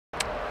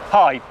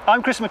Hi,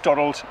 I'm Chris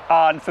MacDonald,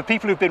 and for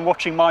people who've been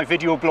watching my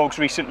video blogs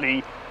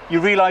recently, you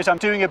realise I'm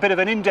doing a bit of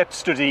an in-depth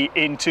study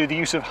into the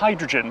use of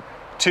hydrogen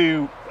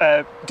to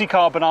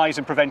decarbonise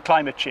and prevent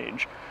climate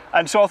change.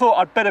 And so I thought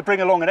I'd better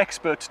bring along an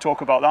expert to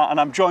talk about that, and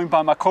I'm joined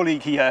by my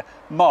colleague here,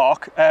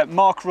 Mark.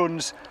 Mark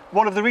runs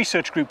one of the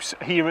research groups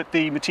here at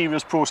the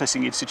Materials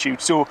Processing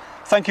Institute. So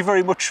thank you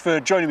very much for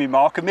joining me,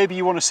 Mark, and maybe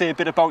you want to say a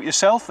bit about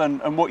yourself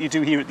and what you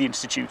do here at the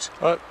Institute.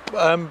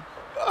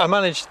 I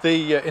manage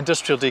the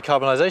Industrial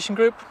Decarbonization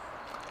group,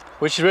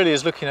 which really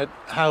is looking at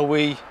how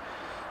we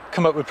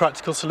come up with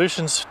practical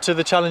solutions to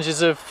the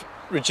challenges of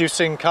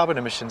reducing carbon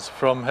emissions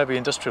from heavy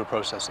industrial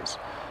processes.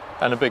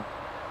 And a big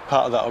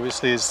part of that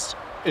obviously is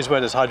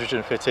where does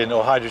hydrogen fit in,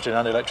 or hydrogen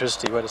and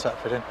electricity, where does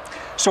that fit in?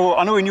 So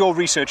I know in your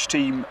research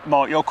team,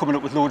 Mark, you're coming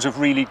up with loads of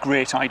really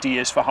great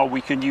ideas for how we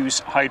can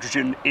use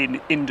hydrogen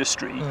in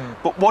industry.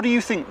 But what do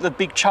you think the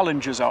big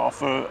challenges are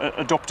for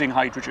adopting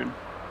hydrogen?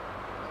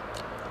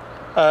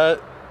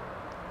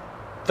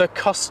 The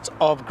cost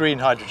of green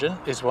hydrogen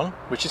is one,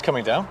 which is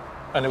coming down,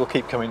 and it will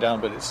keep coming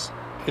down, but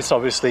it's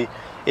obviously,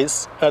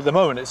 at the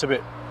moment it's a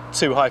bit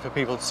too high for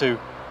people to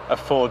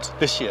afford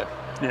this year.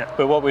 Yeah.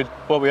 But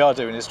what we are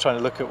doing is trying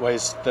to look at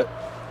ways that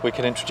we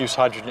can introduce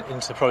hydrogen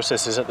into the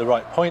processes at the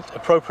right point,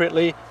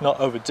 appropriately, not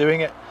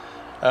overdoing it,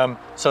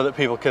 so that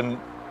people can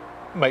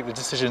make the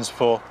decisions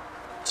for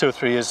 2 or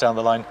 3 years down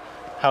the line.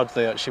 How do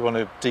they actually want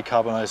to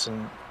decarbonise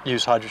and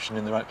use hydrogen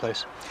in the right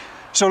place?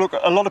 So look,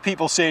 a lot of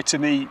people say to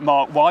me,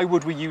 Mark, why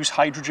would we use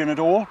hydrogen at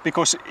all?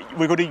 Because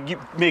we're going to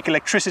make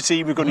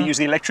electricity, we're going to use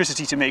the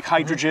electricity to make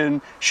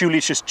hydrogen. Surely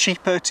it's just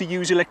cheaper to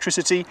use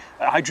electricity.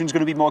 Hydrogen's going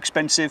to be more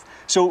expensive.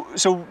 So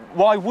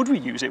why would we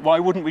use it? Why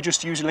wouldn't we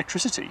just use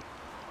electricity?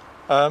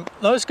 No,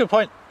 it's a good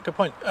point. Good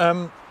point.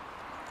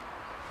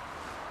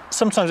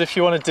 Sometimes if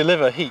you want to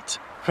deliver heat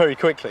very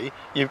quickly,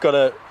 you've got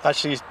to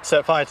actually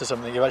set fire to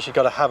something. You've actually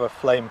got to have a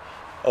flame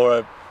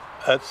or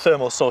a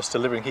thermal source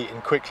delivering heat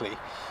in quickly.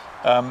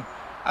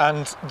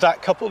 And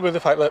that, coupled with the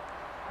fact that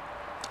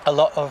a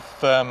lot of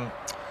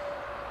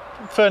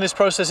furnace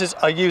processes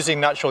are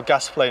using natural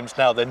gas flames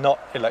now, they're not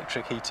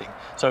electric heating.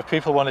 So if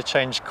people want to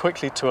change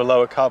quickly to a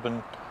lower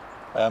carbon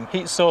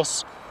heat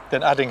source,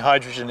 then adding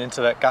hydrogen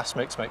into that gas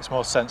mix makes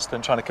more sense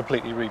than trying to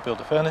completely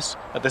rebuild a furnace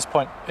at this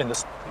point in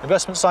the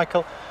investment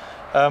cycle.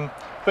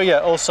 But yeah,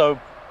 also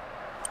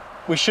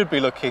we should be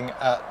looking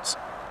at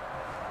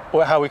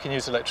how we can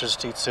use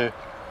electricity to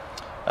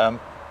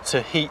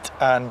heat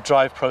and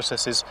drive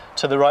processes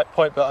to the right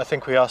point, but I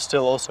think we are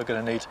still also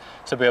going to need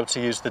to be able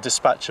to use the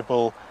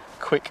dispatchable,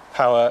 quick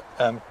power,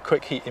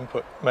 quick heat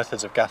input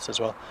methods of gas as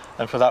well.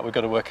 And for that, we've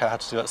got to work out how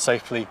to do that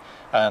safely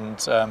and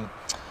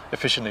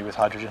efficiently with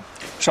hydrogen.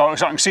 So I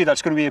can see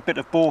that's going to be a bit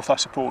of both, I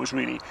suppose,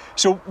 really.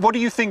 So what do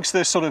you think's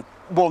the sort of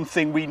one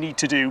thing we need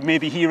to do,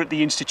 maybe here at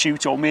the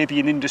Institute or maybe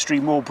in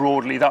industry more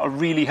broadly, that will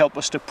really help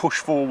us to push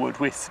forward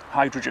with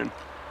hydrogen?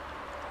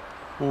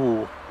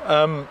 Ooh.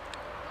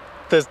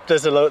 There's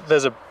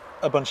a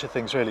bunch of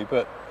things really,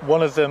 but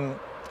one of them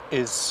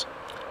is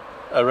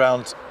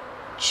around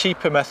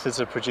cheaper methods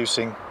of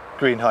producing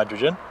green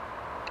hydrogen,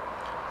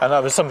 and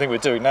that was something we're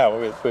doing now.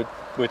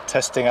 We're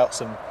testing out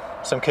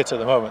some kit at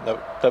the moment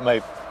that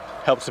may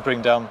help to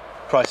bring down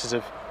prices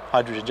of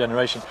hydrogen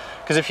generation.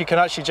 Because if you can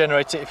actually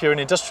generate it, if you're an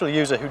industrial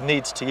user who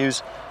needs to use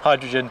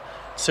hydrogen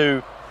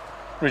to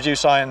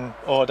reduce iron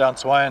ore down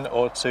to iron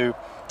or to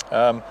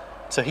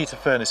heat a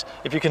furnace,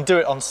 if you can do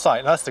it on site,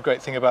 and that's the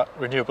great thing about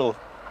renewable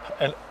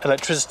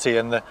electricity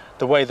and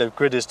the way the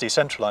grid is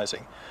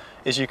decentralizing,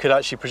 is you could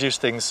actually produce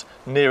things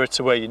nearer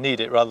to where you need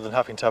it rather than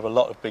having to have a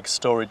lot of big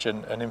storage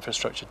and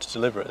infrastructure to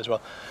deliver it as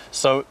well.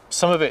 So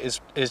some of it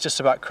is just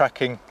about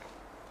cracking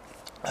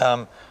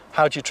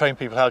how do you train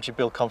people, how do you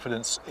build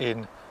confidence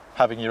in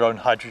having your own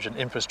hydrogen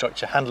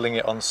infrastructure, handling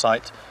it on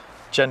site,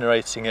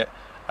 generating it,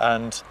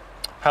 and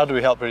how do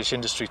we help British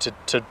industry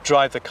to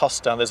drive the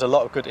costs down? There's a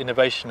lot of good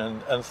innovation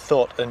and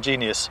thought and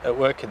genius at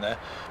work in there,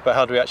 but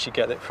how do we actually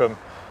get it from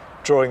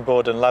drawing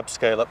board and lab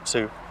scale up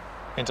to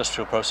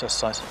industrial process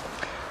size?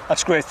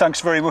 That's great.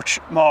 Thanks very much,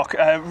 Mark.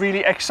 Really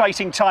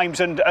exciting times,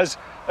 and as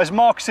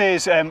Mark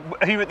says,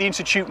 here at the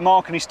Institute,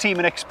 Mark and his team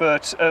and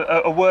experts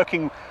are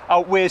working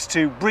out ways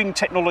to bring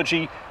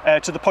technology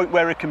to the point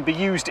where it can be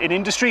used in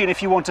industry. And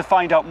if you want to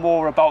find out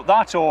more about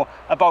that or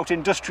about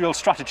industrial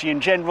strategy in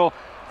general,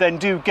 then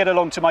do get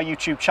along to my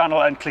YouTube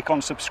channel and click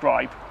on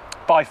subscribe.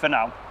 Bye for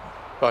now.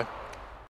 Bye.